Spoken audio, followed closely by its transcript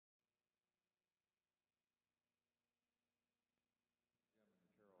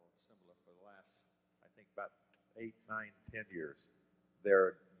about 8, 9, 10 years.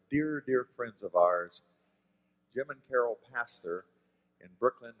 They're dear, dear friends of ours. Jim and Carol Pastor in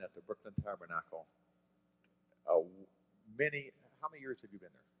Brooklyn at the Brooklyn Tabernacle. How many years have you been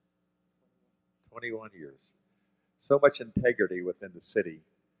there? 21 years. So much integrity within the city.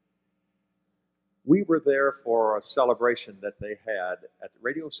 We were there for a celebration that they had at the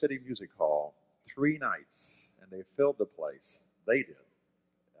Radio City Music Hall 3 nights, and they filled the place. They did.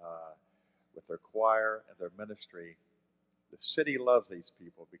 With their choir and their ministry. The city loves these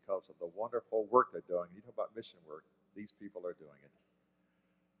people because of the wonderful work they're doing. You talk about mission work, these people are doing it.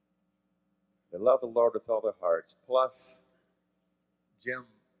 They love the Lord with all their hearts. Plus, Jim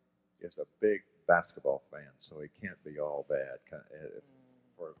is a big basketball fan, so he can't be all bad.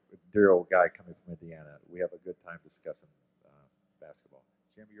 For a dear old guy coming from Indiana, we have a good time discussing basketball.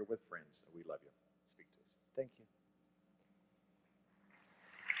 Jim, you're with friends, and we love you. Speak to us. Thank you.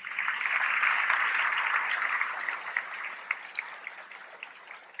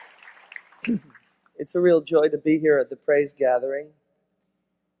 It's a real joy to be here at the Praise Gathering.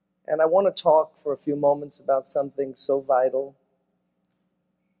 And I want to talk for a few moments about something so vital,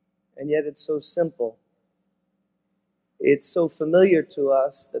 and yet it's so simple. It's so familiar to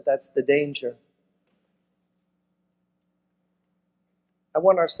us that that's the danger. I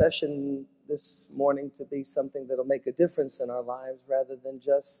want our session this morning to be something that'll make a difference in our lives rather than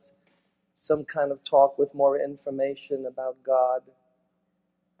just some kind of talk with more information about God.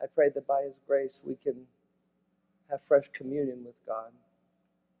 I pray that by His grace we can have fresh communion with God.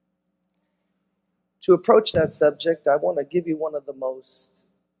 To approach that subject, I want to give you one of the most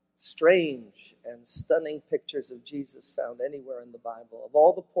strange and stunning pictures of Jesus found anywhere in the Bible. Of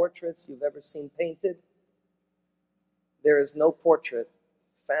all the portraits you've ever seen painted, there is no portrait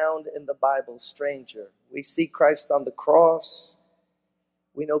found in the Bible stranger. We see Christ on the cross.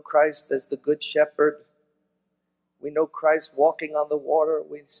 We know Christ as the Good Shepherd. We know Christ walking on the water.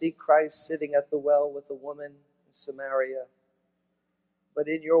 We see Christ sitting at the well with a woman in Samaria. But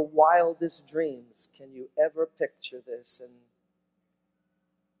in your wildest dreams, can you ever picture this? And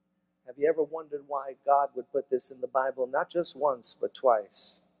have you ever wondered why God would put this in the Bible, not just once, but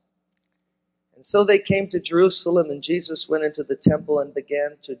twice? And so they came to Jerusalem, and Jesus went into the temple and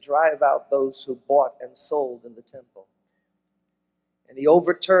began to drive out those who bought and sold in the temple. And He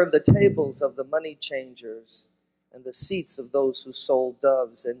overturned the tables of the money changers and the seats of those who sold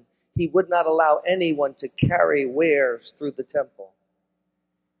doves, and He would not allow anyone to carry wares through the temple.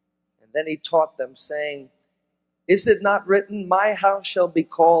 And then He taught them, saying, "Is it not written, 'My house shall be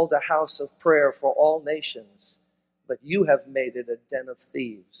called a house of prayer for all nations,' but you have made it a den of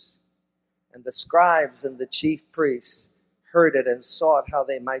thieves." And the scribes and the chief priests heard it and sought how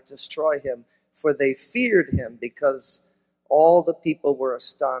they might destroy Him, for they feared Him, because all the people were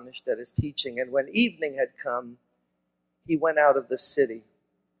astonished at His teaching. And when evening had come, He went out of the city.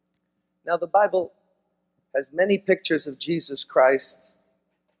 Now the Bible has many pictures of Jesus Christ,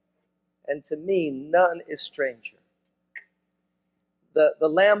 and to me, none is stranger. The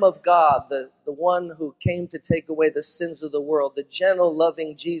Lamb of God, the one who came to take away the sins of the world, the gentle,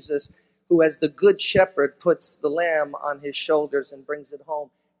 loving Jesus, who as the Good Shepherd puts the lamb on His shoulders and brings it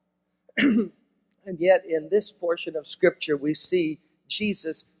home. And yet in this portion of Scripture, we see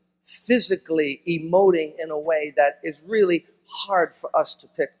Jesus physically emoting in a way that is really hard for us to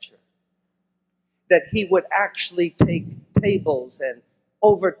picture. That He would actually take tables and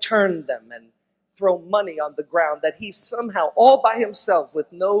overturn them and throw money on the ground. That He somehow, all by Himself,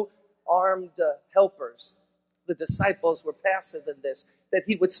 with no armed helpers, the disciples were passive in this, that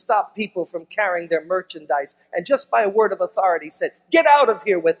He would stop people from carrying their merchandise, and just by a word of authority said, "Get out of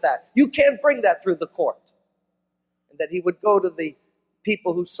here with that. You can't bring that through the court." And that He would go to the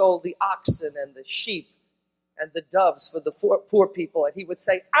people who sold the oxen and the sheep and the doves for the poor people, and He would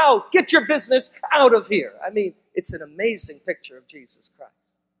say, "Out, get your business out of here." I mean, it's an amazing picture of Jesus Christ.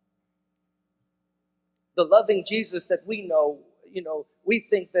 The loving Jesus that we know, we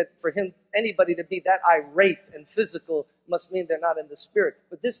think that for Him, anybody to be that irate and physical must mean they're not in the Spirit.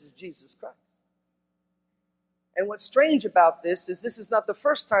 But this is Jesus Christ. And what's strange about this is not the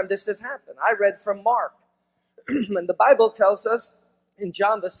first time this has happened. I read from Mark. And the Bible tells us in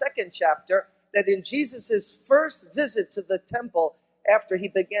John, the 2nd chapter, that in Jesus' first visit to the temple after He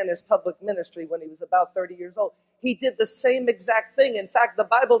began His public ministry when He was about 30 years old, He did the same exact thing. In fact, the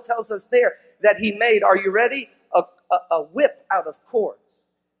Bible tells us there that He made, are you ready? A whip out of cords.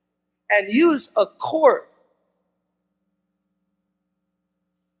 And used a cord.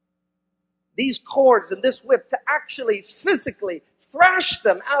 These cords and this whip to actually physically thrash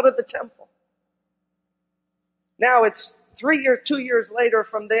them out of the temple. Now it's 2 years later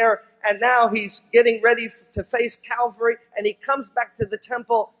from there, and now he's getting ready to face Calvary, and he comes back to the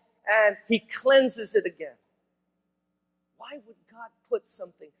temple and he cleanses it again. Why would God put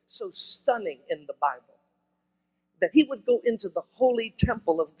something so stunning in the Bible that he would go into the holy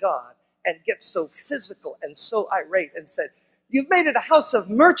temple of God and get so physical and so irate and said, "You've made it a house of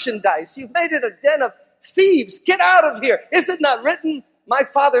merchandise. You've made it a den of thieves. Get out of here. Is it not written, my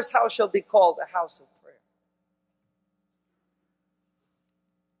Father's house shall be called a house of prayer?"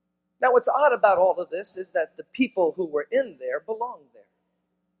 Now, what's odd about all of this is that the people who were in there belonged there.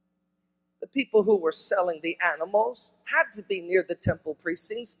 The people who were selling the animals had to be near the temple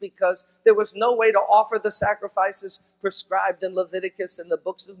precincts because there was no way to offer the sacrifices prescribed in Leviticus and the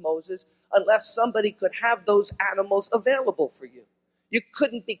books of Moses unless somebody could have those animals available for you. You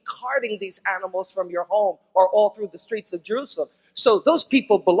couldn't be carting these animals from your home or all through the streets of Jerusalem. So those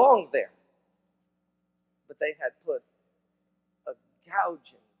people belonged there. But they had put a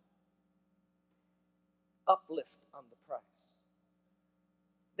gouging uplift on the price.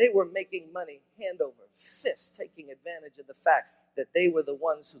 They were making money hand over fist, taking advantage of the fact that they were the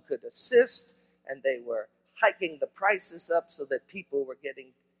ones who could assist, and they were hiking the prices up so that people were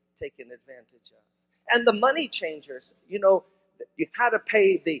getting taken advantage of. And the money changers, you had to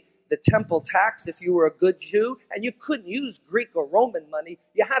pay the temple tax if you were a good Jew, and you couldn't use Greek or Roman money.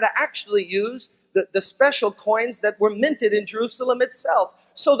 You had to actually use the special coins that were minted in Jerusalem itself.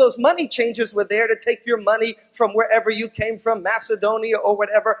 So those money changers were there to take your money from wherever you came from, Macedonia or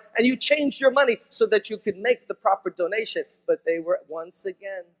whatever, and you changed your money so that you could make the proper donation. But they were once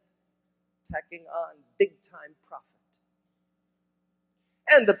again tacking on big-time profit.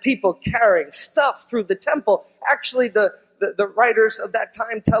 And the people carrying stuff through the temple, actually the writers of that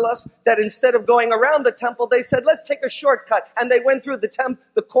time tell us that instead of going around the temple, they said, let's take a shortcut. And they went through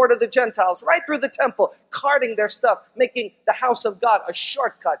the court of the Gentiles, right through the temple, carting their stuff, making the house of God a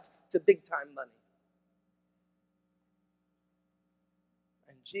shortcut to big-time money.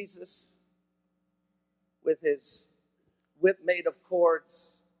 And Jesus, with his whip made of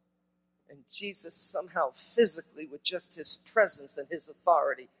cords, and Jesus somehow physically, with just his presence and his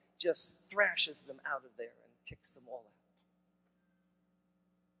authority, just thrashes them out of there and kicks them all out.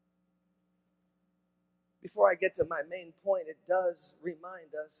 Before I get to my main point, it does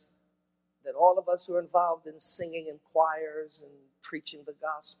remind us that all of us who are involved in singing in choirs and preaching the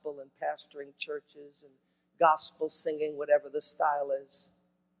gospel and pastoring churches and gospel singing, whatever the style is,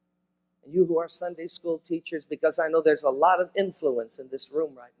 and you who are Sunday school teachers, because I know there's a lot of influence in this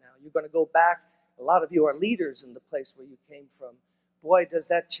room right now. You're going to go back. A lot of you are leaders in the place where you came from. Boy, does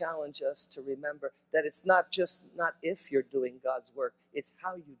that challenge us to remember that it's not if you're doing God's work, it's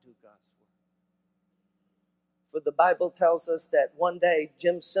how you do God's work. For the Bible tells us that one day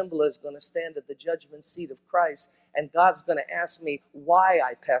Jim Cymbala is going to stand at the judgment seat of Christ, and God's going to ask me why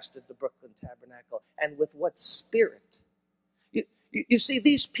I pastored the Brooklyn Tabernacle and with what spirit. You see,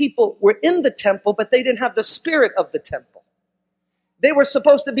 these people were in the temple, but they didn't have the spirit of the temple. They were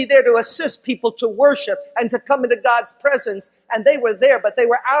supposed to be there to assist people to worship and to come into God's presence, and they were there, but they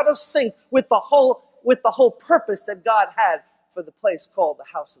were out of sync with the whole purpose that God had for the place called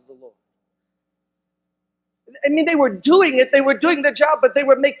the house of the Lord. I mean, they were doing it, they were doing the job, but they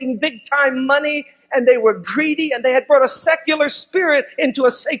were making big-time money, and they were greedy, and they had brought a secular spirit into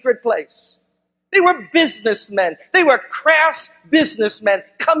a sacred place. They were businessmen. They were crass businessmen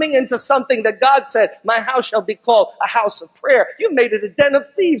coming into something that God said, my house shall be called a house of prayer. You made it a den of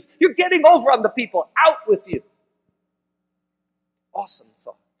thieves. You're getting over on the people. Out with you. Awesome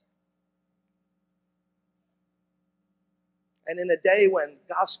thought. And in a day when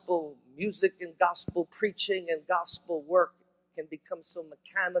gospel music and gospel preaching and gospel work can become so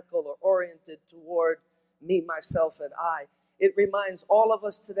mechanical or oriented toward me, myself, and I, it reminds all of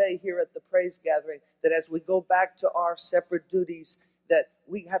us today here at the Praise Gathering that as we go back to our separate duties, that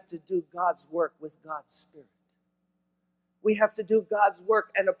we have to do God's work with God's Spirit. We have to do God's work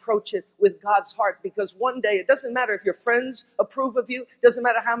and approach it with God's heart, because one day, it doesn't matter if your friends approve of you, it doesn't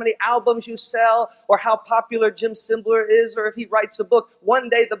matter how many albums you sell or how popular Jim Cymbala is or if he writes a book. One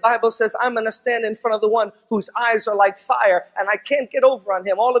day the Bible says, I'm going to stand in front of the one whose eyes are like fire, and I can't get over on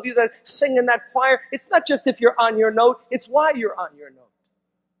him. All of you that sing in that choir, it's not just if you're on your note, it's why you're on your note.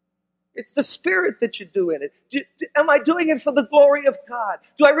 It's the spirit that you do in it. Am I doing it for the glory of God?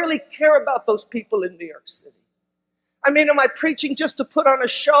 Do I really care about those people in New York City? I mean, am I preaching just to put on a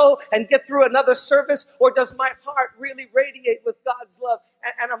show and get through another service? Or does my heart really radiate with God's love?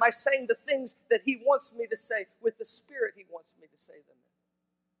 And am I saying the things that he wants me to say with the spirit he wants me to say them in?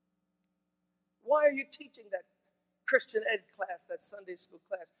 Why are you teaching that Christian ed class, that Sunday school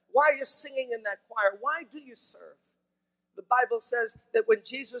class? Why are you singing in that choir? Why do you serve? The Bible says that when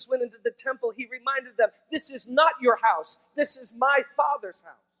Jesus went into the temple, he reminded them, this is not your house. This is my Father's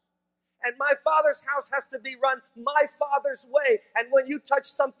house. And my Father's house has to be run my Father's way. And when you touch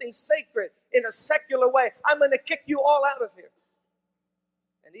something sacred in a secular way, I'm going to kick you all out of here.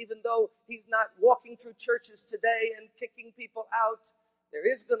 And even though he's not walking through churches today and kicking people out, there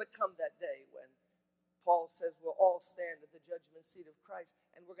is going to come that day when Paul says we'll all stand at the judgment seat of Christ,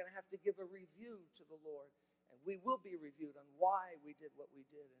 and we're going to have to give a review to the Lord. And we will be reviewed on why we did what we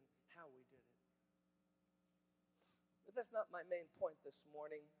did and how we did it. But that's not my main point this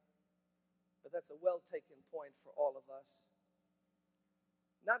morning. But that's a well-taken point for all of us.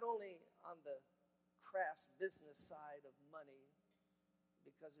 Not only on the crass business side of money,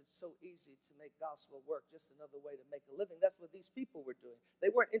 because it's so easy to make gospel work, just another way to make a living. That's what these people were doing. They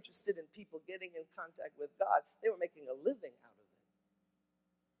weren't interested in people getting in contact with God. They were making a living out of it.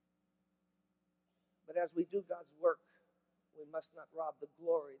 But as we do God's work, we must not rob the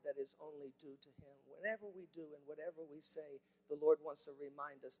glory that is only due to him. Whenever we do and whatever we say, the Lord wants to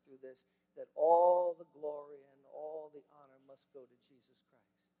remind us through this that all the glory and all the honor must go to Jesus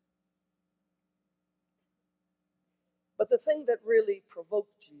Christ. But the thing that really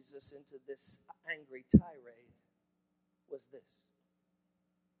provoked Jesus into this angry tirade was this.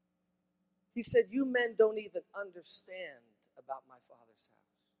 He said, you men don't even understand about my Father's house.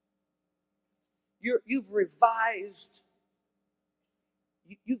 You've revised,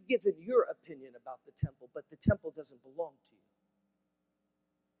 you've given your opinion about the temple, but the temple doesn't belong to you.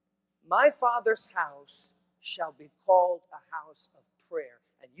 My Father's house shall be called a house of prayer,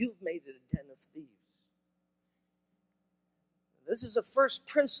 and you've made it a den of thieves. This is a first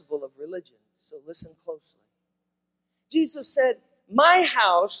principle of religion, so listen closely. Jesus said, my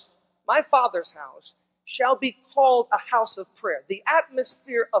house, my Father's house, shall be called a house of prayer. The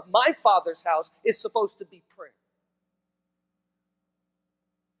atmosphere of my Father's house is supposed to be prayer.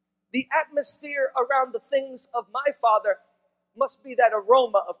 The atmosphere around the things of my Father must be that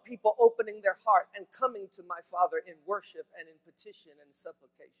aroma of people opening their heart and coming to my Father in worship and in petition and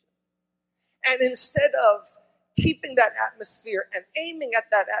supplication. And instead of keeping that atmosphere and aiming at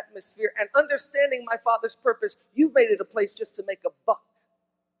that atmosphere and understanding my Father's purpose, you've made it a place just to make a buck.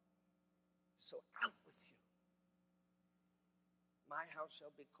 So out with you. My house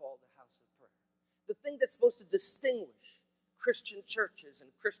shall be called a house of prayer. The thing that's supposed to distinguish Christian churches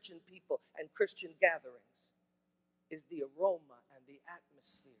and Christian people and Christian gatherings is the aroma and the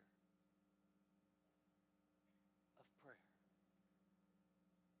atmosphere of prayer.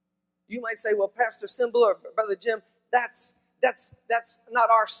 You might say, well, Pastor Cymbala or Brother Jim, that's not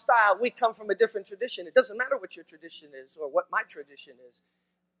our style. We come from a different tradition. It doesn't matter what your tradition is or what my tradition is.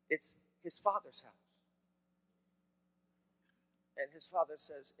 It's his Father's house. And his Father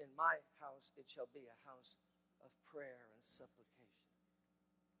says, in my house it shall be a house of prayer and supplication.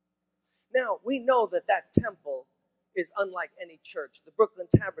 Now, we know that temple is unlike any church. The Brooklyn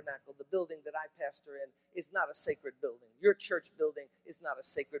Tabernacle, the building that I pastor in, is not a sacred building. Your church building is not a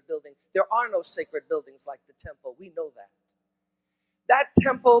sacred building. There are no sacred buildings like the temple. We know that. That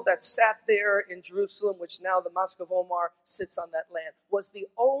temple that sat there in Jerusalem, which now the Mosque of Omar sits on that land, was the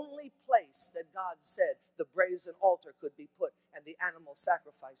only place that God said the brazen altar could be put and the animal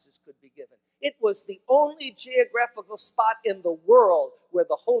sacrifices could be given. It was the only geographical spot in the world where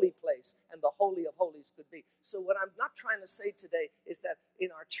the holy place and the Holy of Holies could be. So what I'm not trying to say today is that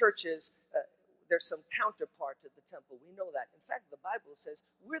in our churches, there's some counterpart to the temple. We know that. In fact, the Bible says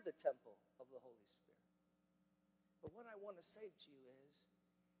we're the temple of the Holy Spirit. But what I want to say to you is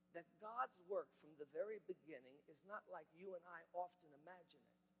that God's work from the very beginning is not like you and I often imagine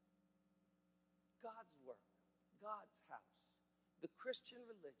it. God's work, God's house, the Christian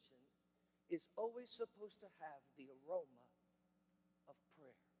religion is always supposed to have the aroma of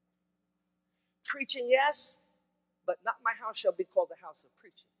prayer. Preaching, yes, but not my house shall be called a house of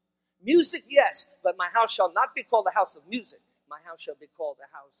preaching. Music, yes, but my house shall not be called a house of music. My house shall be called a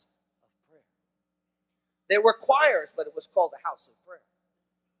house of prayer. There were choirs, but it was called a house of prayer.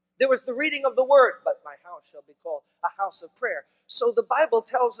 There was the reading of the word, but my house shall be called a house of prayer. So the Bible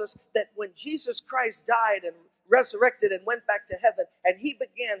tells us that when Jesus Christ died and resurrected and went back to heaven, and he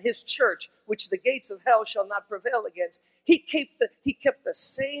began his church, which the gates of hell shall not prevail against, he kept the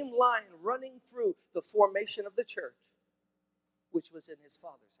same line running through the formation of the church, which was in his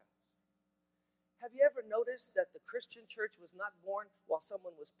Father's house. Have you ever noticed that the Christian church was not born while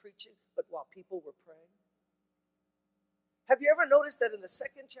someone was preaching, but while people were praying? Have you ever noticed that in the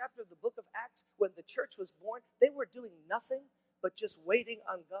second chapter of the book of Acts, when the church was born, they were doing nothing but just waiting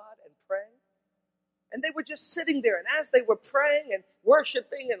on God and praying? And they were just sitting there. And as they were praying and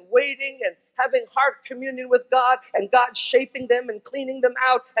worshiping and waiting and having heart communion with God, and God shaping them and cleaning them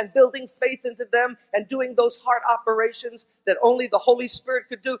out and building faith into them and doing those heart operations that only the Holy Spirit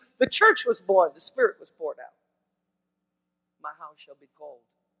could do, the church was born. The Spirit was poured out. My house shall be called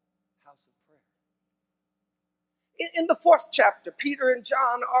house of prayer. In the 4th chapter, Peter and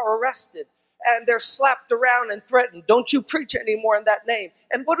John are arrested. And they're slapped around and threatened. Don't you preach anymore in that name.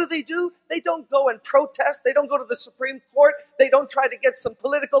 And what do? They don't go and protest. They don't go to the Supreme Court. They don't try to get some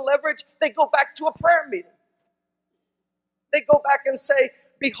political leverage. They go back to a prayer meeting. They go back and say,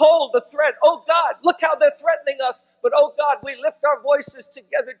 behold the threat. Oh God, look how they're threatening us. But oh God, we lift our voices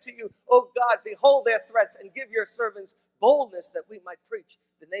together to you. Oh God, behold their threats and give your servants boldness that we might preach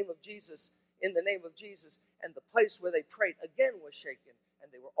the name of Jesus, in the name of Jesus. And the place where they prayed again was shaken.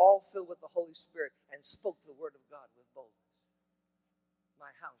 And they were all filled with the Holy Spirit and spoke the word of God with boldness.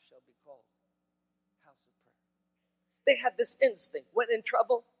 My house shall be called house of prayer. They had this instinct. When in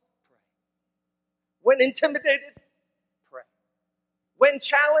trouble, pray. When intimidated, pray. When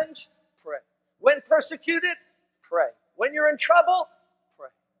challenged, pray. When persecuted, pray. When you're in trouble, pray.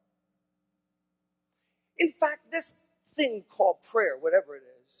 In fact, this thing called prayer, whatever it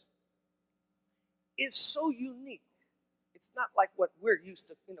is so unique. It's not like what we're used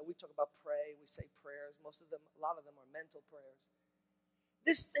to. We talk about pray, we say prayers. A lot of them are mental prayers.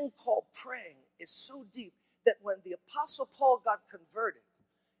 This thing called praying is so deep that when the Apostle Paul got converted,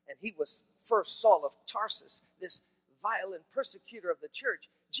 and he was first Saul of Tarsus, this violent persecutor of the church,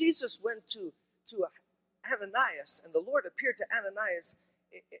 Jesus went to Ananias, and the Lord appeared to Ananias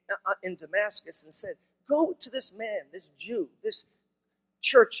in Damascus and said, go to this man, this Jew, this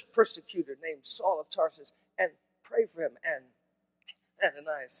church persecutor named Saul of Tarsus, and pray for him. And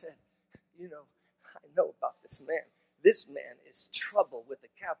Ananias said, I know about this man. This man is trouble with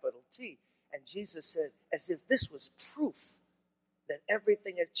a capital T. And Jesus said, as if this was proof that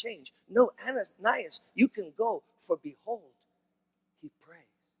everything had changed. No, Ananias, you can go, for behold, he prayed.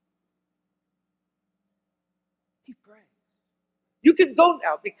 He prayed. You can go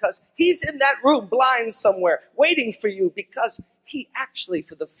now because he's in that room blind somewhere waiting for you, because he actually,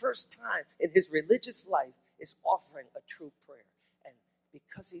 for the first time in his religious life, is offering a true prayer. And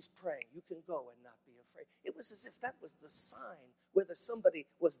because he's praying, you can go and not be afraid. It was as if that was the sign whether somebody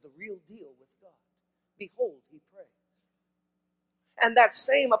was the real deal with God. Behold, he prayed. And that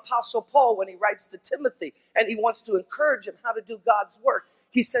same Apostle Paul, when he writes to Timothy and he wants to encourage him how to do God's work,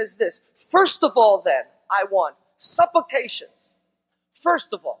 he says this, first of all then, I want supplications.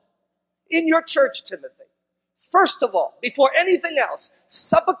 First of all, in your church, Timothy, first of all, before anything else,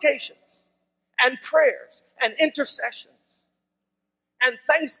 supplications and prayers and intercessions and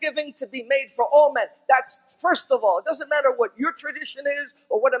thanksgiving to be made for all men. That's first of all. It doesn't matter what your tradition is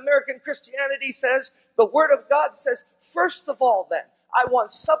or what American Christianity says. The Word of God says, first of all then, I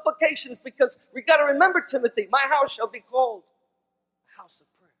want supplications, because we got to remember, Timothy, my house shall be called a house of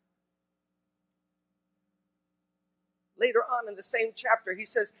prayer. Later on in the same chapter, he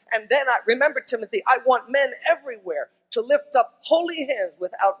says, and then remember, Timothy, I want men everywhere to lift up holy hands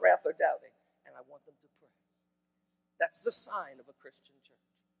without wrath or doubting. And I want them to pray. That's the sign of a Christian church.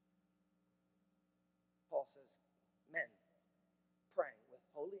 Paul says, men praying with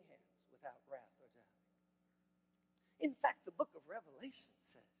holy hands without wrath or doubting. In fact, the book of Revelation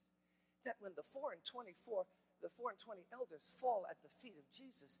says that when the 4 and 20 elders fall at the feet of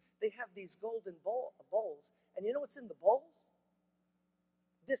Jesus, they have these golden bowls. And you know what's in the bowls?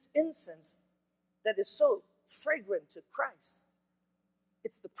 This incense that is so fragrant to Christ.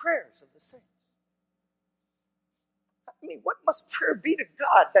 It's the prayers of the saints. I mean, what must prayer be to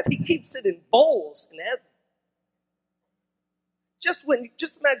God that he keeps it in bowls in heaven? Just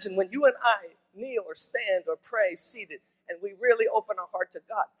imagine when you and I kneel or stand or pray seated and we really open our heart to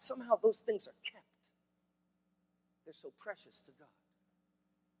God, somehow those things are kept. They're so precious to God.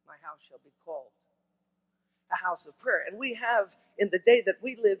 My house shall be called a house of prayer. And we have, in the day that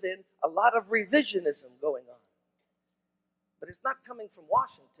we live in, a lot of revisionism going on. But it's not coming from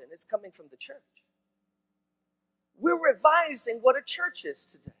Washington, it's coming from the church. We're revising what a church is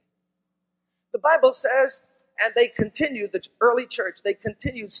today. The Bible says, and they continued, the early church, they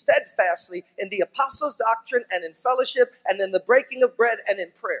continued steadfastly in the apostles' doctrine and in fellowship and in the breaking of bread and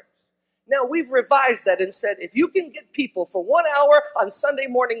in prayers. Now, we've revised that and said, if you can get people for 1 hour on Sunday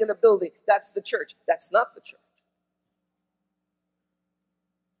morning in a building, that's the church. That's not the church.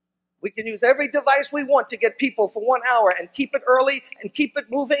 We can use every device we want to get people for 1 hour and keep it early and keep it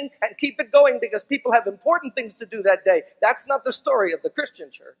moving and keep it going because people have important things to do that day. That's not the story of the Christian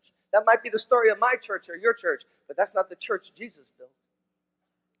church. That might be the story of my church or your church, but that's not the church Jesus built.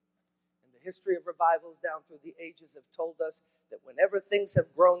 And the The history of revivals down through the ages have told us that whenever things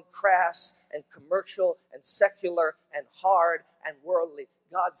have grown crass and commercial and secular and hard and worldly,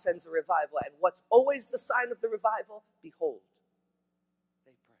 God sends a revival. And what's always the sign of the revival? Behold,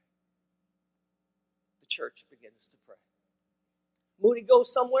 they pray. The church begins to pray. Moody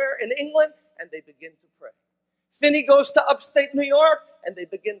goes somewhere in England and they begin to pray. Finney goes to upstate New York and they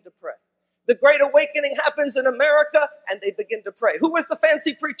begin to pray. The Great Awakening happens in America and they begin to pray. Who was the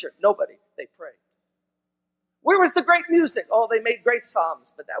fancy preacher? Nobody. They prayed. Where was the great music? Oh, they made great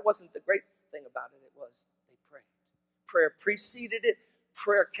psalms, but that wasn't the great thing about it. It was they prayed. Prayer preceded it.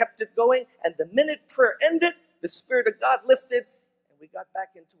 Prayer kept it going. And the minute prayer ended, the Spirit of God lifted, and we got back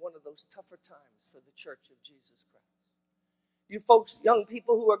into one of those tougher times for the Church of Jesus Christ. You folks, young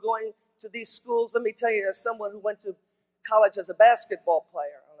people who are going to these schools, let me tell you, as someone who went to college as a basketball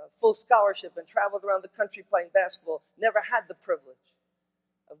player on a full scholarship and traveled around the country playing basketball, never had the privilege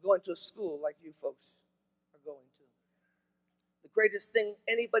of going to a school like you folks are going to. The greatest thing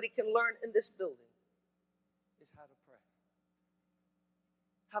anybody can learn in this building is how to pray.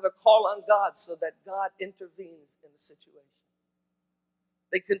 How to call on God so that God intervenes in the situation.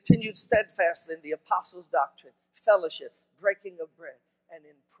 They continued steadfastly in the apostles' doctrine, fellowship, breaking of bread, and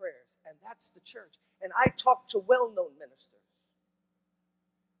in prayers. And that's the church. And I talk to well-known ministers.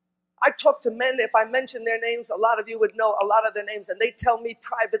 I talk to men, if I mention their names, a lot of you would know a lot of their names, and they tell me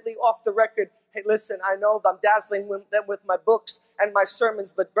privately off the record, hey, listen, I know I'm dazzling them with my books and my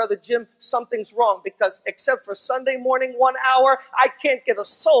sermons, but Brother Jim, something's wrong, because except for Sunday morning, 1 hour, I can't get a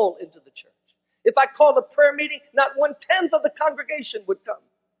soul into the church. If I called a prayer meeting, not 1/10 of the congregation would come.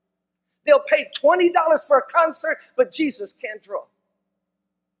 They'll pay $20 for a concert, but Jesus can't draw.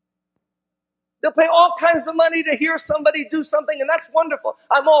 They'll pay all kinds of money to hear somebody do something, and that's wonderful.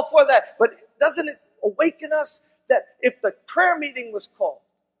 I'm all for that. But doesn't it awaken us that if the prayer meeting was called,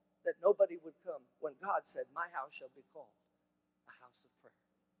 that nobody would come when God said, my house shall be called a house of prayer.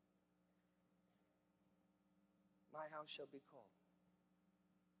 My house shall be called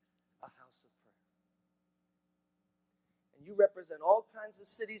a house of prayer. And you represent all kinds of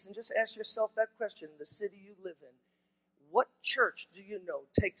cities, and just ask yourself that question, the city you live in. What church do you know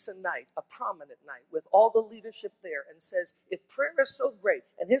takes a night, a prominent night, with all the leadership there and says, if prayer is so great,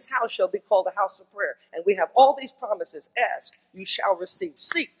 and his house shall be called a house of prayer, and we have all these promises, ask, you shall receive,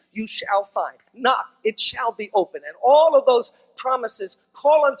 seek, you shall find, knock, it shall be open. And all of those promises,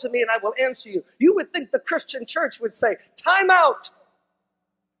 call unto me and I will answer you. You would think the Christian church would say, time out.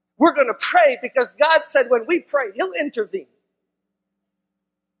 We're going to pray because God said when we pray, he'll intervene.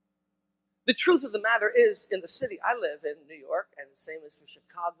 The truth of the matter is, in the city I live in, New York, and the same is for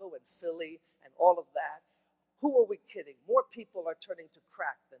Chicago and Philly and all of that, who are we kidding? More people are turning to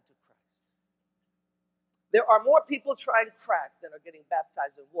crack than to Christ. There are more people trying crack than are getting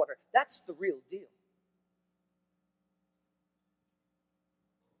baptized in water. That's the real deal.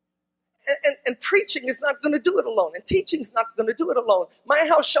 And preaching is not going to do it alone. And teaching is not going to do it alone. My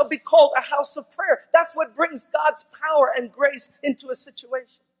house shall be called a house of prayer. That's what brings God's power and grace into a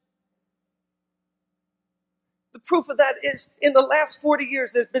situation. The proof of that is, in the last 40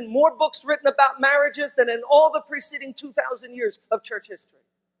 years, there's been more books written about marriages than in all the preceding 2,000 years of church history.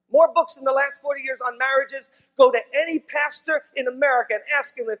 More books in the last 40 years on marriages. Go to any pastor in America and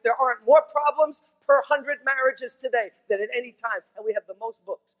ask him if there aren't more problems per 100 marriages today than at any time. And we have the most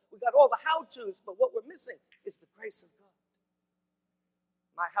books. We got all the how-tos, but what we're missing is the grace of God.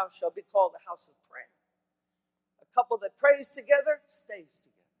 My house shall be called a house of prayer. A couple that prays together stays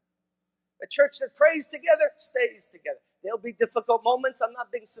together. A church that prays together stays together. There'll be difficult moments. I'm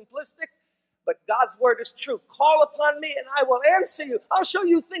not being simplistic, but God's word is true. Call upon me and I will answer you. I'll show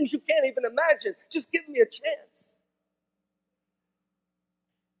you things you can't even imagine. Just give me a chance.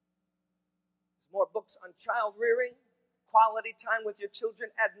 There's more books on child rearing, quality time with your children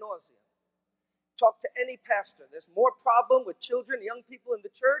ad nauseum. Talk to any pastor. There's more problem with children, young people in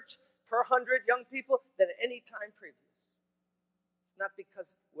the church per 100 young people than at any time previous. Not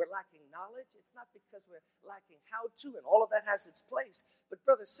because we're lacking knowledge. It's not because we're lacking how-to, and all of that has its place. But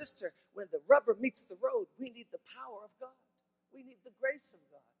brother, sister, when the rubber meets the road, we need the power of God. We need the grace of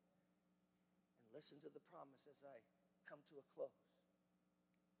God. And listen to the promise as I come to a close.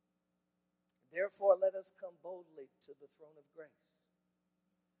 Therefore, let us come boldly to the throne of grace,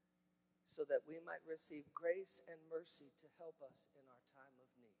 so that we might receive grace and mercy to help us in our time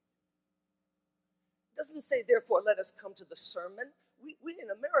of need. It doesn't say, therefore, let us come to the sermon. We in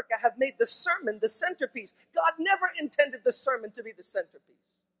America have made the sermon the centerpiece. God never intended the sermon to be the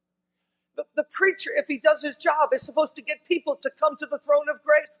centerpiece. The preacher, if he does his job, is supposed to get people to come to the throne of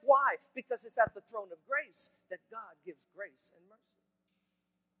grace. Why? Because it's at the throne of grace that God gives grace and mercy.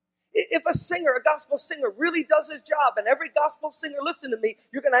 If a singer, a gospel singer, really does his job, and every gospel singer, listen to me,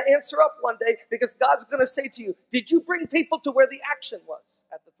 you're going to answer up one day because God's going to say to you, did you bring people to where the action was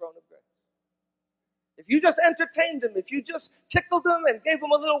at the throne of grace? If you just entertained them, if you just tickled them and gave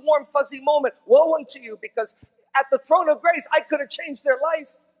them a little warm, fuzzy moment, woe unto you, because at the throne of grace, I could have changed their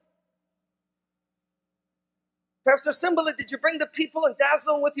life. Pastor Cymbala, did you bring the people and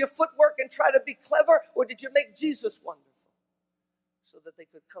dazzle them with your footwork and try to be clever, or did you make Jesus wonderful so that they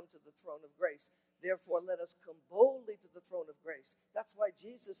could come to the throne of grace? Therefore, let us come boldly to the throne of grace. That's why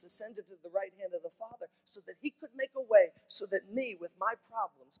Jesus ascended to the right hand of the Father, so that he could make a way so that me, with my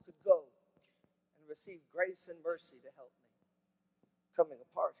problems, could go and receive grace and mercy to help me. Coming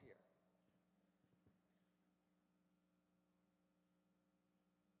apart here.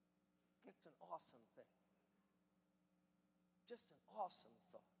 It's an awesome thing. Just an awesome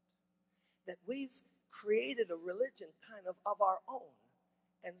thought. That we've created a religion kind of our own.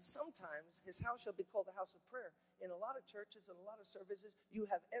 And sometimes his house shall be called a house of prayer. In a lot of churches and a lot of services, you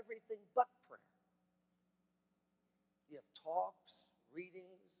have everything but prayer. You have talks,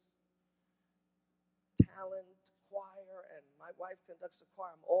 readings, talent, choir, and my wife conducts a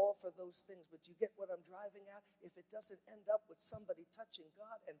choir. I'm all for those things, but you get what I'm driving at? If it doesn't end up with somebody touching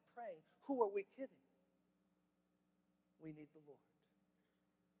God and praying, who are we kidding? We need the Lord.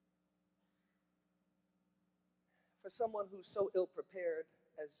 For someone who's so ill-prepared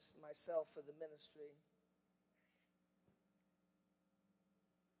as myself for the ministry,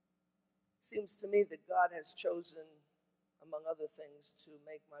 it seems to me that God has chosen, among other things, to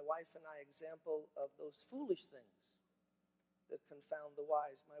make my wife and I example of those foolish things that confound the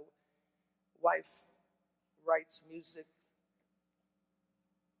wise. My wife writes music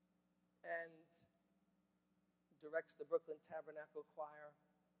and directs the Brooklyn Tabernacle Choir,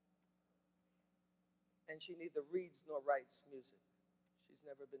 and she neither reads nor writes music. She's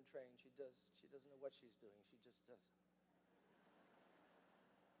never been trained. She doesn't know what she's doing. She just does it.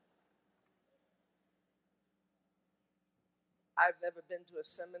 I've never been to a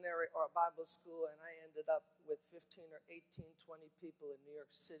seminary or a Bible school, and I ended up with 15 or 18, 20 people in New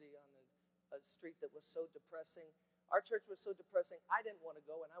York City on a street that was so depressing. Our church was so depressing, I didn't want to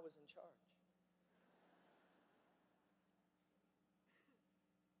go, and I was in charge.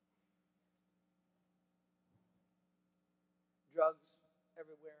 Drugs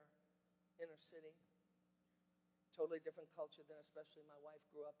everywhere, inner city. Totally different culture than especially my wife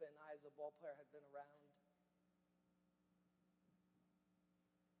grew up in. I, as a ball player, had been around.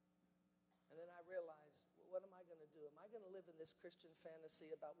 And then I realized, well, what am I going to do? Am I going to live in this Christian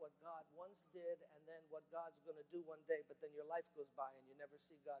fantasy about what God once did and then what God's going to do one day, but then your life goes by and you never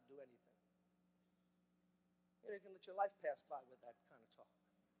see God do anything? You can let your life pass by with that kind of talk.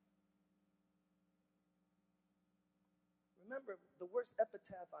 Remember, the worst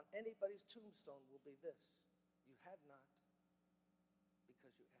epitaph on anybody's tombstone will be this: you had not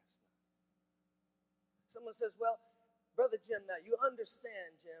because you asked not. Someone says, well, Brother Jim, now you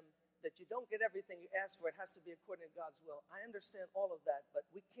understand, Jim, that you don't get everything you ask for. It has to be according to God's will. I understand all of that, but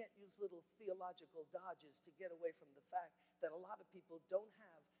we can't use little theological dodges to get away from the fact that a lot of people don't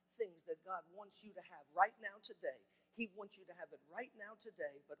have things that God wants you to have right now today. He wants you to have it right now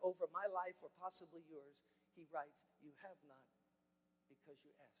today, but over my life or possibly yours, he writes, you have not because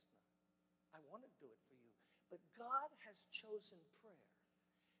you ask not. I want to do it for you. But God has chosen prayer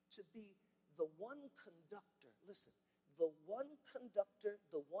to be the one conductor. Listen, the one conductor,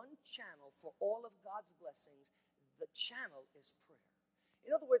 the one channel for all of God's blessings. The channel is prayer.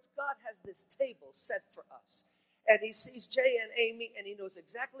 In other words, God has this table set for us. And he sees Jay and Amy, and he knows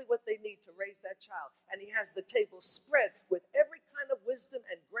exactly what they need to raise that child. And he has the table spread with every kind of wisdom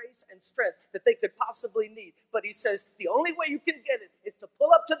and grace and strength that they could possibly need. But he says, the only way you can get it is to pull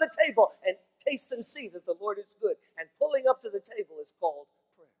up to the table and taste and see that the Lord is good. And pulling up to the table is called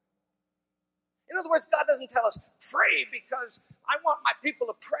prayer. In other words, God doesn't tell us, pray because I want my people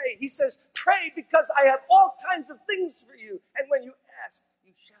to pray. He says, pray because I have all kinds of things for you. And when you ask,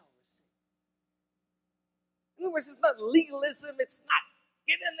 you shall receive. In other words, it's not legalism. It's not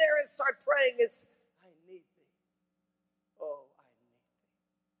get in there and start praying. It's, I need thee. Oh, I need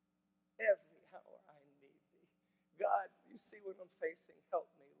thee. Every hour I need thee. God, you see what I'm facing.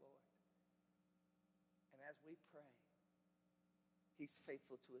 Help me, Lord. And as we pray, he's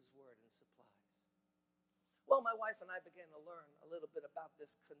faithful to his word and supplies. Well, my wife and I began to learn a little bit about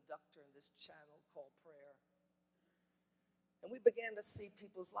this conductor and this channel called prayer. And we began to see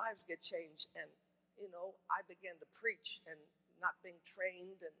people's lives get changed. And I began to preach and not being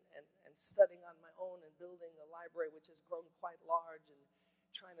trained and studying on my own and building a library which has grown quite large and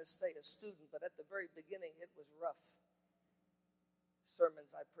trying to stay a student. But at the very beginning, it was rough.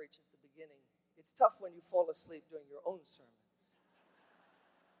 sermons I preach at the beginning. It's tough when you fall asleep during your own sermons.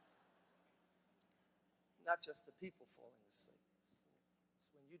 Not just the people falling asleep.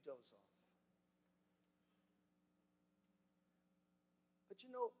 It's when you doze off. But you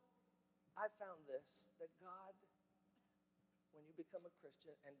know, I found this, that God, when you become a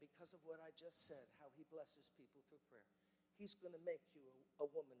Christian, and because of what I just said, how he blesses people through prayer, he's going to make you a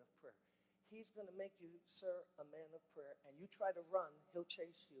woman of prayer. He's going to make you, sir, a man of prayer. And you try to run, he'll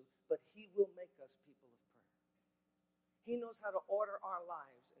chase you, but he will make us people of prayer. He knows how to order our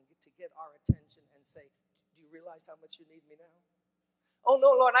lives and to get our attention and say, do you realize how much you need me now? Oh,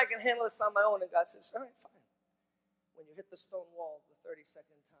 no, Lord, I can handle this on my own. And God says, all right, fine. When you hit the stone wall the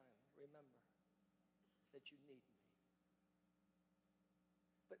 32nd time, remember that you need me.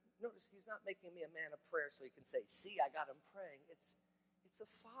 But notice, he's not making me a man of prayer so he can say, see, I got him praying. It's a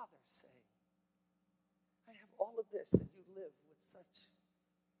father saying, I have all of this and you live with such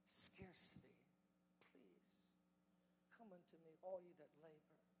scarcity. Please, come unto me, all you that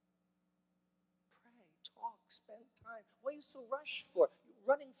labor. Pray, talk, spend time. What are you so rushed for? You're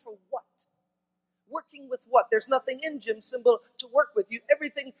running for what? Working with what? There's nothing in Cymbala to work with.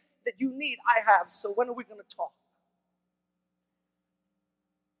 Everything that you need, I have. So when are we going to talk?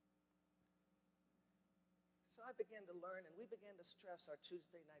 So I began to learn, and we began to stress our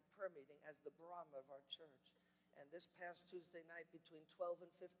Tuesday night prayer meeting as the barometer of our church. And this past Tuesday night, between 12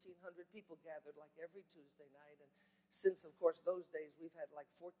 and 1,500 people gathered, like every Tuesday night. And since, of course, those days, we've had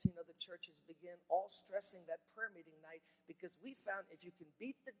like 14 other churches begin, all stressing that prayer meeting night, because we found if you can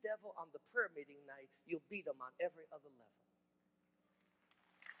beat the devil on the prayer meeting night, you'll beat him on every other level.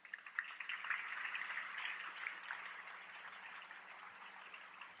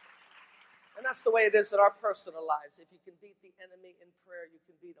 And that's the way it is in our personal lives. If you can beat the enemy in prayer, you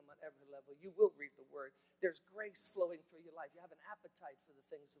can beat him on every level. You will read the word. There's grace flowing through your life. You have an appetite for the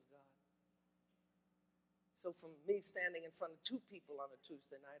things of God. So from me standing in front of 2 people on a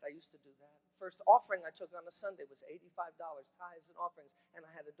Tuesday night, I used to do that. First offering I took on a Sunday was $85, tithes and offerings. And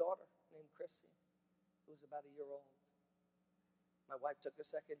I had a daughter named Chrissy, who was about a year old. My wife took a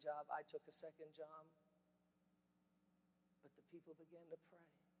second job. I took a second job. But the people began to pray.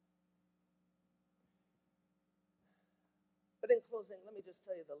 But in closing, let me just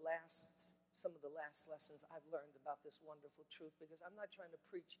tell you some of the last lessons I've learned about this wonderful truth, because I'm not trying to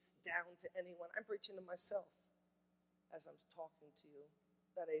preach down to anyone. I'm preaching to myself as I'm talking to you.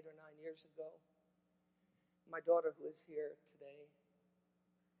 About 8 or 9 years ago, my daughter, who is here today,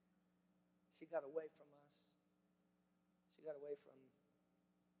 she got away from us. She got away from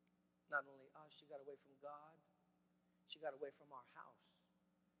not only us, she got away from God. She got away from our house.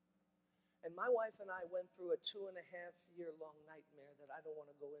 And my wife and I went through a 2.5-year-long nightmare that I don't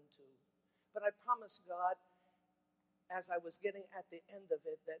want to go into. But I promised God, as I was getting at the end of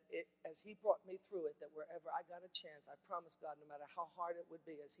it, that as he brought me through it, that wherever I got a chance, I promised God, no matter how hard it would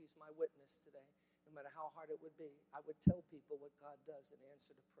be, as he's my witness today, no matter how hard it would be, I would tell people what God does in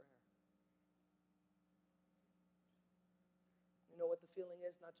answer to prayer. You know what the feeling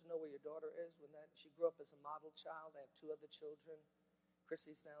is, not to know where your daughter is? She grew up as a model child. I have 2 other children.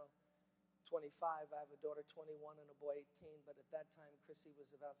 Chrissy's now 25. I have a daughter 21 and a boy 18, but at that time Chrissy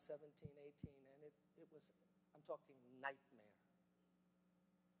was about 17, 18, and it was, I'm talking nightmare.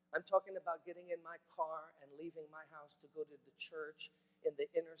 I'm talking about getting in my car and leaving my house to go to the church in the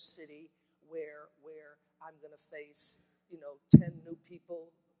inner city where I'm going to face, 10 new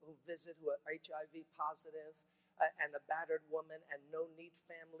people who visit who are HIV positive, and a battered woman, and no neat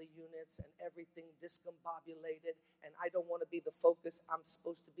family units, and everything discombobulated, and I don't want to be the focus. I'm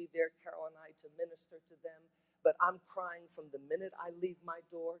supposed to be there, Carol and I, to minister to them, but I'm crying from the minute I leave my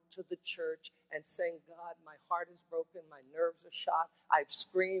door to the church and saying, God, my heart is broken, my nerves are shot. I've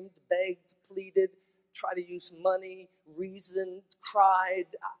screamed, begged, pleaded, tried to use money, reasoned,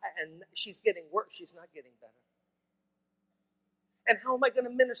 cried, and she's getting worse. She's not getting better. And how am I going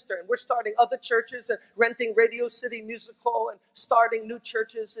to minister? And we're starting other churches and renting Radio City Music Hall and starting new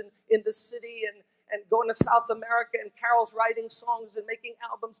churches in the city and going to South America. And Carol's writing songs and making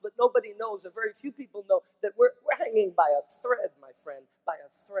albums, but nobody knows, or very few people know, that we're hanging by a thread, my friend, by a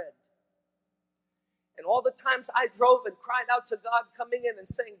thread. And all the times I drove and cried out to God, coming in and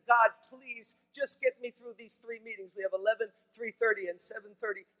saying, God, please just get me through these 3 meetings. We have 11, 3:30, and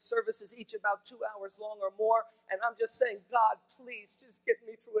 7:30 services, each about 2 hours long or more. And I'm just saying, God, please just get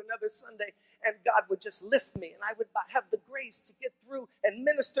me through another Sunday. And God would just lift me, and I would have the grace to get through and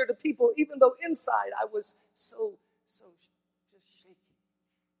minister to people, even though inside I was so just shaky.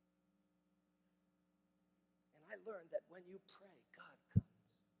 And I learned that when you pray, God comes.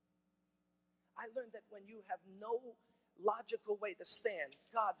 I learned that when you have no logical way to stand,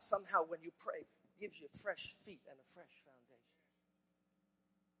 God somehow, when you pray, gives you fresh feet and a fresh foundation.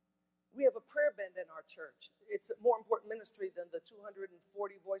 We have a prayer band in our church. It's a more important ministry than the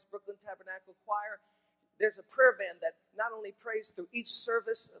 240-voice Brooklyn Tabernacle Choir. There's a prayer band that not only prays through each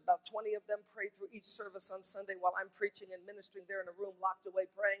service, about 20 of them pray through each service on Sunday while I'm preaching and ministering there in a room locked away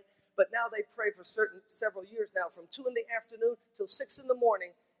praying. But now they pray for several years now, from 2 in the afternoon till 6 in the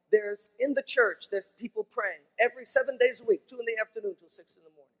morning. In the church, there's people praying every 7 days a week, 2 in the afternoon till 6 in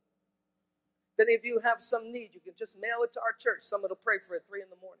the morning. If any of you have some need, you can just mail it to our church. Someone will pray for it 3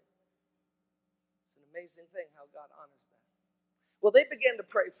 in the morning. It's an amazing thing how God honors that. Well, they began to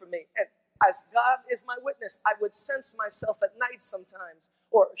pray for me, and as God is my witness, I would sense myself at night sometimes,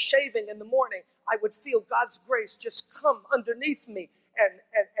 or shaving in the morning. I would feel God's grace just come underneath me and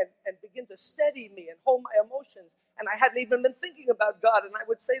begin to steady me and hold my emotions. And I hadn't even been thinking about God. And I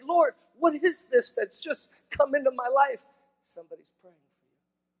would say, Lord, what is this that's just come into my life? Somebody's praying for you.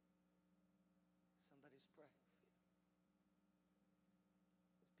 Somebody's praying for you.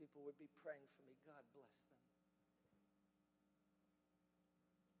 If people would be praying for me, God bless them.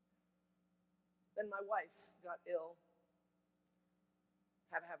 Then my wife got ill,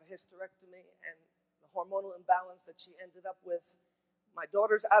 had to have a hysterectomy, and the hormonal imbalance that she ended up with. My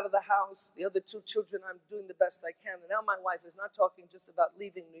daughter's out of the house. The other 2 children, I'm doing the best I can. And now my wife is not talking just about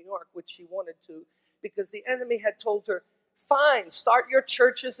leaving New York, which she wanted to, because the enemy had told her, fine, start your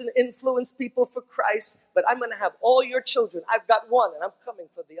churches and influence people for Christ, but I'm going to have all your children. I've got 1, and I'm coming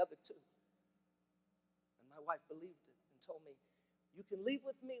for the other 2. And my wife believed it and told me, you can leave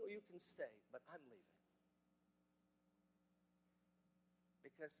with me or you can stay, but I'm leaving.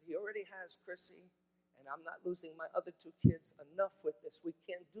 Because he already has Chrissy, and I'm not losing my other 2 kids. Enough with this. We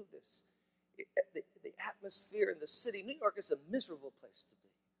can't do this. The atmosphere in the city, New York is a miserable place to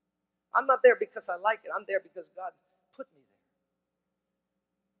be. I'm not there because I like it. I'm there because God put me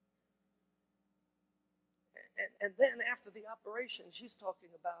there. And then after the operation, she's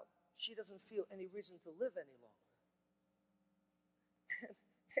talking about she doesn't feel any reason to live any longer.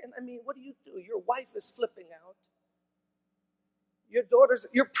 And I mean, what do? Your wife is flipping out. Your daughters,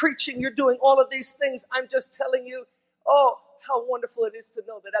 you're preaching, you're doing all of these things. I'm just telling you, oh, how wonderful it is to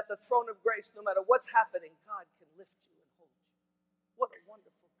know that at the throne of grace, no matter what's happening, God can lift you and hold you. What a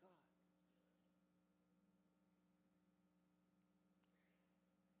wonderful God.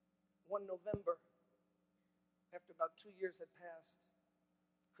 One November, after about 2 years had passed,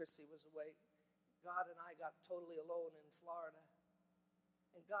 Chrissy was away. God and I got totally alone in Florida.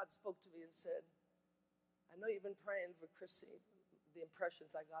 And God spoke to me and said, I know you've been praying for Chrissy. The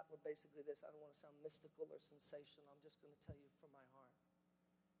impressions I got were basically this. I don't want to sound mystical or sensational. I'm just going to tell you from my heart.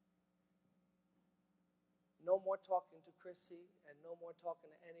 No more talking to Chrissy, and no more talking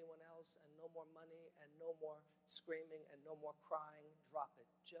to anyone else, and no more money, and no more screaming, and no more crying. Drop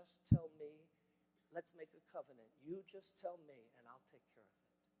it. Just tell me. Let's make a covenant. You just tell me, and I'll take care of it.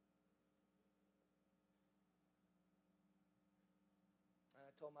 And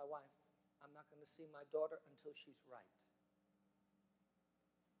I told my wife, I'm not going to see my daughter until she's right.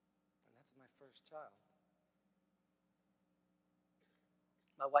 That's my first child.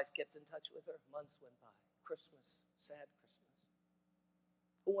 My wife kept in touch with her. Months went by. Christmas, sad Christmas.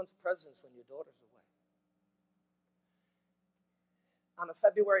 Who wants presents when your daughter's away? On a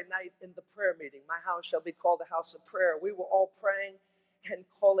February night in the prayer meeting, my house shall be called a house of prayer. We were all praying and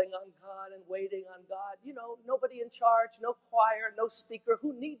calling on God and waiting on God. You know, nobody in charge, no choir, no speaker.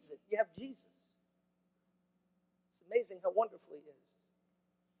 Who needs it? You have Jesus. It's amazing how wonderful he is.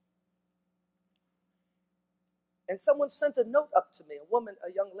 And someone sent a note up to me,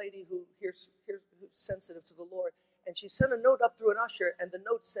 a young lady who's sensitive to the Lord. And she sent a note up through an usher, and the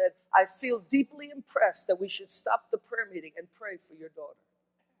note said, I feel deeply impressed that we should stop the prayer meeting and pray for your daughter.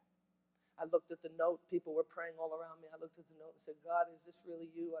 I looked at the note. People were praying all around me. I looked at the note and said, God, is this really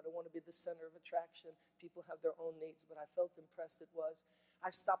you? I don't want to be the center of attraction. People have their own needs, but I felt impressed it was.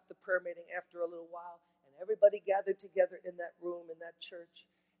 I stopped the prayer meeting after a little while, and everybody gathered together in that room, in that church,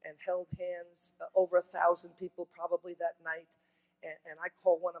 and held hands, over 1,000 people probably that night. And I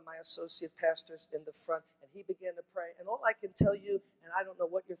called one of my associate pastors in the front, and he began to pray. And all I can tell you, and I don't know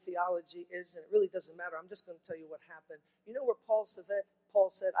what your theology is, and it really doesn't matter, I'm just going to tell you what happened. You know where Paul said,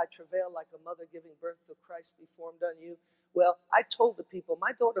 I travail like a mother giving birth to Christ be formed on you. Well, I told the people,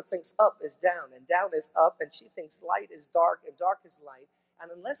 my daughter thinks up is down, and down is up, and she thinks light is dark, and dark is light.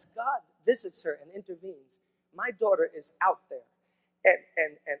 And unless God visits her and intervenes, my daughter is out there.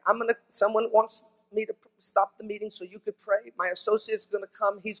 And someone wants me to stop the meeting so you could pray. My associate's going to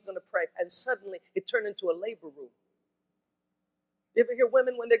come. He's going to pray. And suddenly it turned into a labor room. You ever hear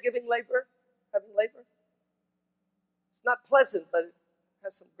women when they're having labor? It's not pleasant, but it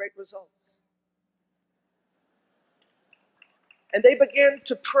has some great results. And they began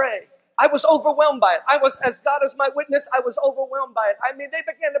to pray. I was overwhelmed by it. As God is my witness, I was overwhelmed by it. I mean, they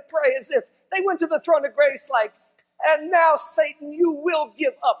began to pray as if they went to the throne of grace like, and now, Satan, you will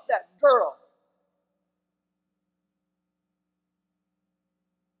give up that girl.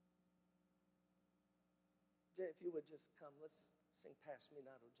 Jay, if you would just come, let's sing Pass Me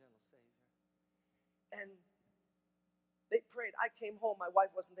Not, O Gentle Savior. And they prayed. I came home. My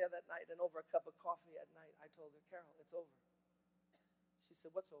wife wasn't there that night, and over a cup of coffee at night, I told her, Carol, it's over. She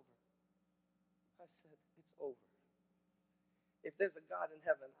said, what's over? I said, it's over. If there's a God in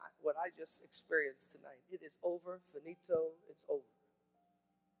heaven, what I just experienced tonight, it is over, finito, it's over.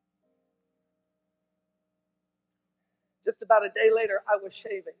 Just about a day later, I was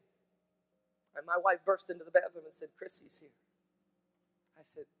shaving. And my wife burst into the bathroom and said, Chrissy's here. I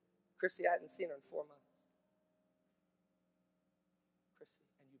said, Chrissy, I hadn't seen her in 4 months. Chrissy,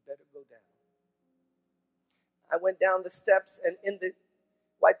 and you better go down. I went down the steps, and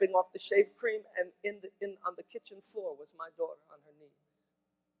wiping off the shave cream, and on the kitchen floor was my daughter on her knees.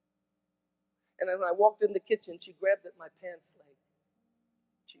 And when I walked in the kitchen, she grabbed at my pants leg.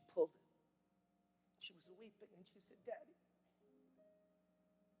 She pulled it. She was weeping, and she said, Daddy,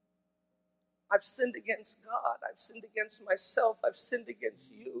 I've sinned against God. I've sinned against myself. I've sinned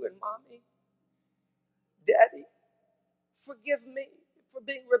against you and Mommy. Daddy, forgive me for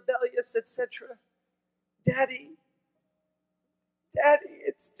being rebellious, etc. Daddy,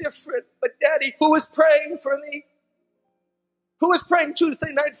 it's different. But Daddy, who was praying for me? Who was praying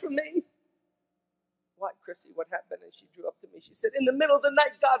Tuesday night for me? Why, Chrissy, what happened? And she drew up to me. She said, in the middle of the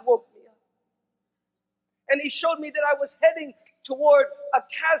night, God woke me up. And he showed me that I was heading toward a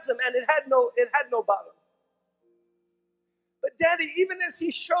chasm, and it had no bottom. But Daddy, even as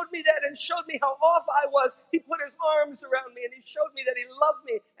he showed me that and showed me how off I was, he put his arms around me and he showed me that he loved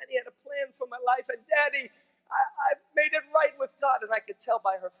me and he had a plan for my life. And Daddy, I made it right with God. And I could tell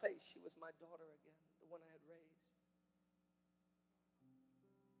by her face she was my daughter again, the one I had raised.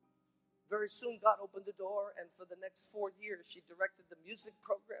 Very soon God opened the door, and for the next 4 years she directed the music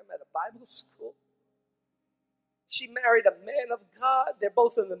program at a Bible school. She married a man of God. They're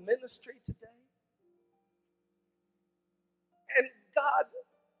both in the ministry today. And God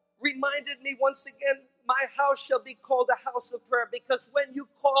reminded me once again, my house shall be called a house of prayer, because when you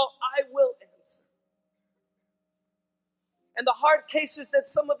call, I will answer. And the hard cases that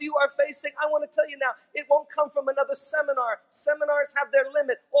some of you are facing, I want to tell you now, it won't come from another seminar. Seminars have their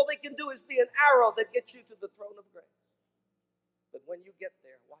limit. All they can do is be an arrow that gets you to the throne of grace. But when you get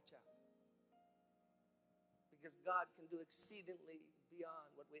there, watch out. Because God can do exceedingly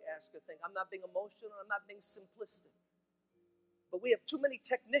beyond what we ask or think. I'm not being emotional. I'm not being simplistic. But we have too many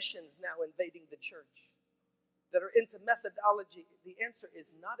technicians now invading the church that are into methodology. The answer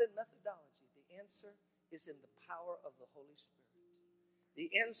is not in methodology. The answer is in the power of the Holy Spirit. The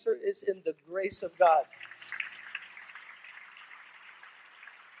answer is in the grace of God.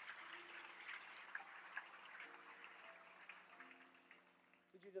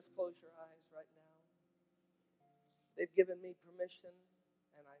 Could you just close your eyes right now? They've given me permission,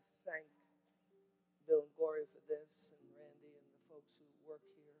 and I thank Bill and Gloria for this, and Randy and the folks who work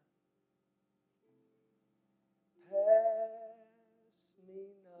here. Pass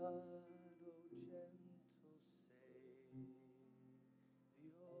me not, O gentle Savior.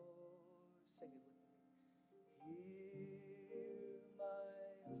 Sing it with me. Hear my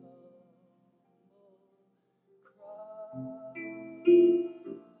humble cry.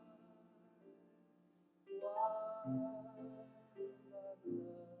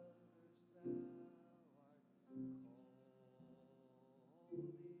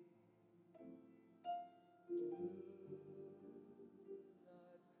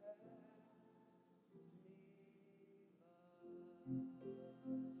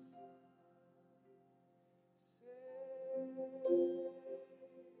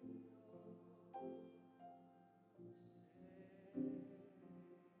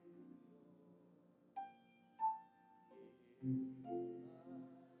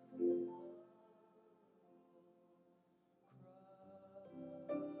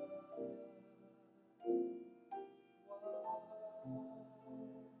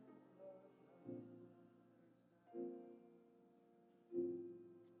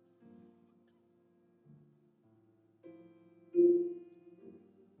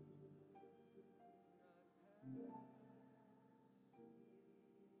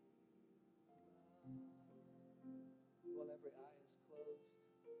 While every eye is closed,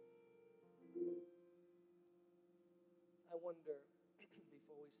 I wonder,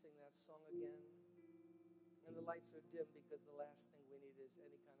 before we sing that song again, And the lights are dim because the last thing we need is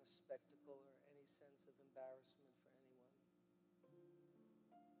any kind of spectacle or any sense of embarrassment for anyone.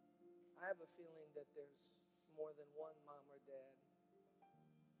 I have a feeling that there's more than one mom or dad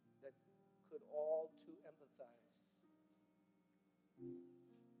that could all too empathize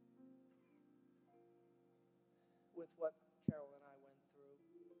with what Carol and I went through.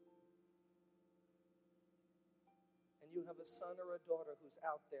 And you have a son or a daughter who's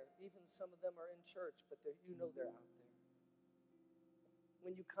out there. Even some of them are in church, but you know they're out there.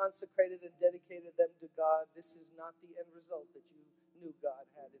 When you consecrated and dedicated them to God, this is not the end result that you knew God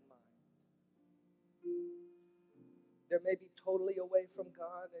had in mind. They may be totally away from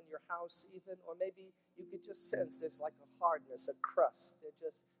God and your house even, or maybe you could just sense there's like a hardness, a crust. They're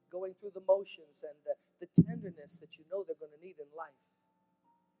just going through the motions, and the tenderness that you know they're going to need in life,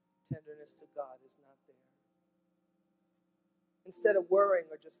 tenderness to God is not there. Instead of worrying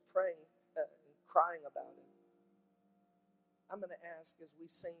or just praying and crying about it, I'm going to ask as we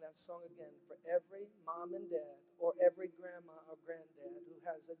sing that song again for every mom and dad or every grandma or granddad who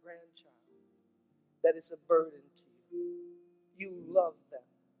has a grandchild that is a burden to you. You love them.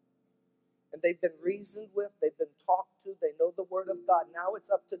 And they've been reasoned with, they've been talked to, they know the Word of God. Now it's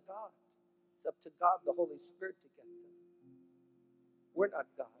up to God. It's up to God, the Holy Spirit, to get them. We're not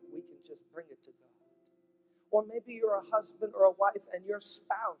God. We can just bring it to God. Or maybe you're a husband or a wife and your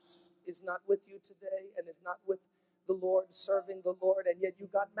spouse is not with you today and is not with the Lord, serving the Lord, and yet you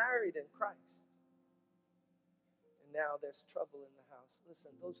got married in Christ. And now there's trouble in the house.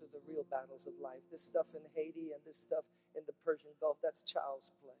 Listen, those are the real battles of life. This stuff in Haiti and this stuff in the Persian Gulf, that's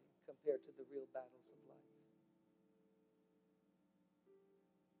child's play compared to the real battles of life.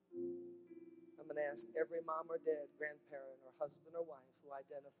 I'm going to ask every mom or dad, grandparent or husband or wife who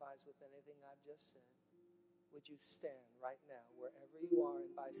identifies with anything I've just said, would you stand right now wherever you are,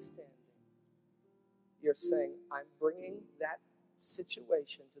 and by standing, you're saying, I'm bringing that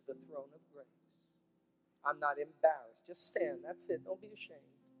situation to the throne of grace. I'm not embarrassed. Just stand. That's it. Don't be ashamed.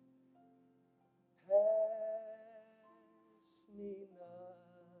 Pass me not,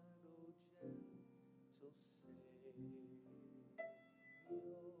 O gentle Savior. Sing with me,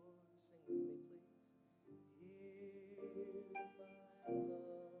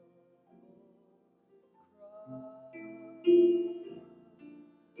 please.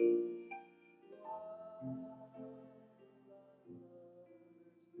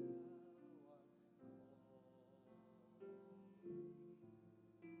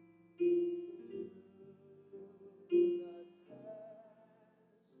 Hear my humble cry.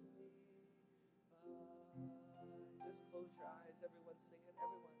 Just close your eyes, everyone sing it,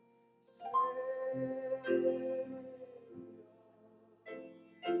 everyone.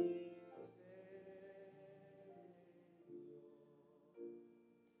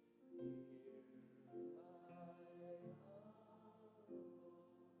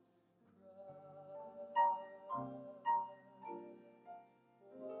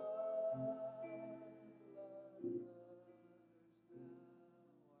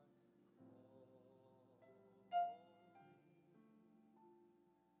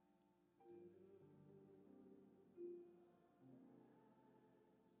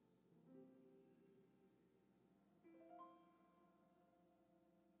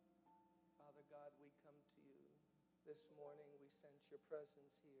 Father God, we come to you this morning. We sense your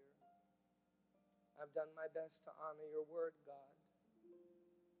presence here. I've done my best to honor your word, God.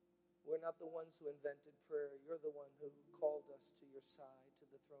 We're not the ones who invented prayer. You're the one who called us to your side, to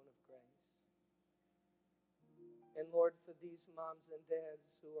the throne of grace. And Lord, for these moms and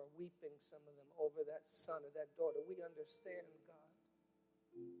dads who are weeping, some of them, over that son or that daughter, we understand, God.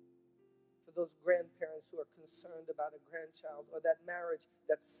 For those grandparents who are concerned about a grandchild or that marriage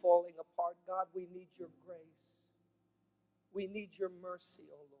that's falling apart, God, we need your grace. We need your mercy,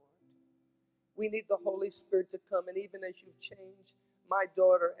 oh Lord. We need the Holy Spirit to come, and even as you've changed my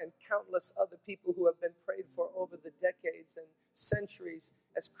daughter and countless other people who have been prayed for over the decades and centuries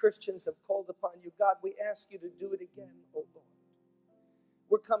as Christians have called upon you, God, we ask you to do it again, oh Lord.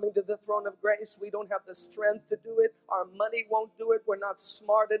 We're coming to the throne of grace. We don't have the strength to do it. Our money won't do it. We're not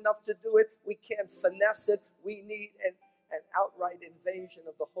smart enough to do it. We can't finesse it. We need an outright invasion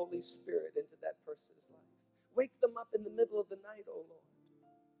of the Holy Spirit into that person's life. Wake them up in the middle of the night, oh Lord.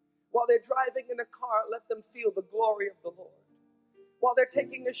 While they're driving in a car, let them feel the glory of the Lord. While they're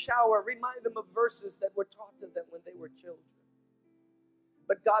taking a shower, remind them of verses that were taught to them when they were children.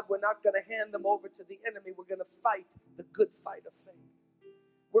 But God, we're not going to hand them over to the enemy. We're going to fight the good fight of faith.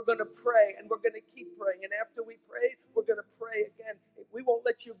 We're going to pray, and we're going to keep praying. And after we pray, we're going to pray again. We won't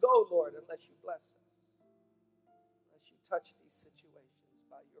let you go, Lord, unless you bless us. Unless you touch these situations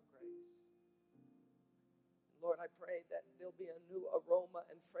by your grace. Lord, I pray that there'll be a new aroma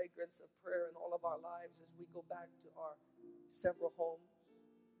and fragrance of prayer in all of our lives as we go back to our several homes.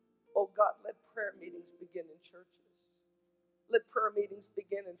 Oh God, let prayer meetings begin in churches. Let prayer meetings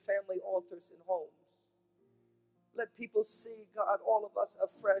begin in family altars and homes. Let people see, God, all of us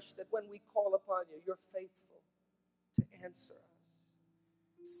afresh, that when we call upon you, you're faithful to answer us.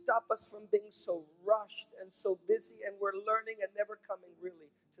 Stop us from being so rushed and so busy, and we're learning and never coming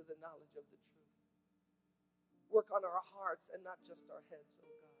really to the knowledge of the truth. Work on our hearts and not just our heads, oh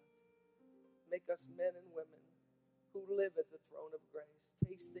God. Make us men and women who live at the throne of grace,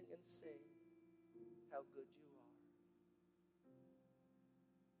 tasting and seeing how good you are.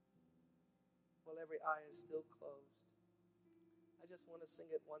 While every eye is still closed, I just want to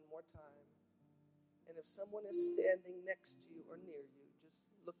sing it one more time. And if someone is standing next to you or near you, just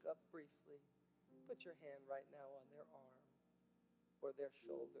look up briefly. Put your hand right now on their arm or their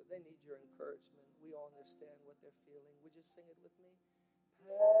shoulder. They need your encouragement. We all understand what they're feeling. Would you sing it with me?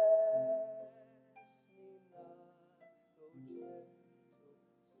 Pass me not, O gentle Savior.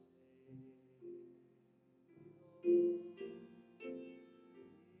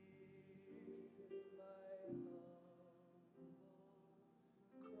 Hear my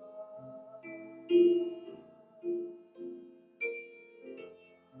humble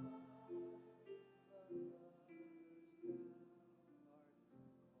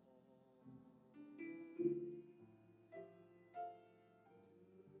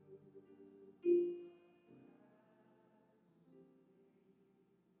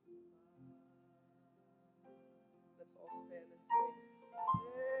Let's all stand and sing.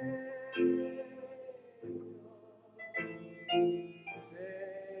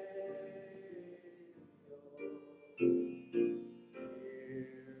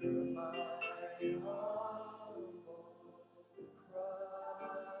 Hear my humble cry.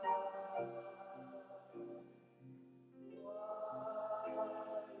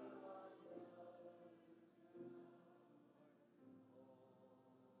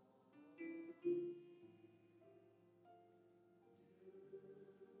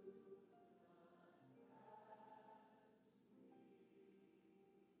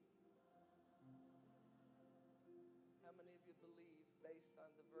 How many of you believe, based on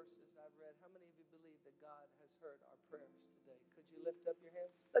the verses I've read, how many of you believe that God has heard our prayers today? Could you lift up your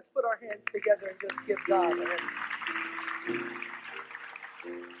hands? Let's put our hands together and just give God a hand.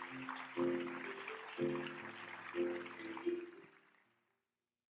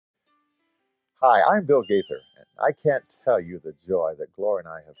 Hi, I'm Bill Gaither, and I can't tell you the joy that Gloria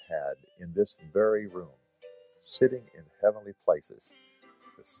and I have had in this very room, sitting in heavenly places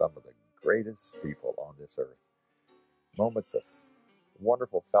with some of the greatest people on this earth. Moments of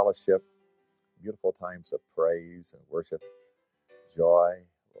wonderful fellowship, beautiful times of praise and worship, joy,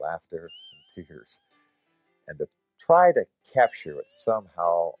 laughter, and tears. And to try to capture it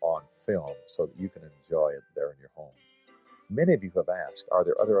somehow on film so that you can enjoy it there in your home. Many of you have asked, are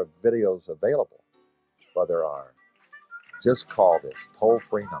there other videos available? Well, there are. Just call this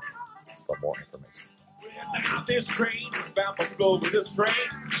toll-free number for more information. Now this train is bound for glory. This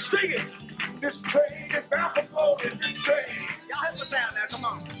train, sing it. This train is bound for glory. This train.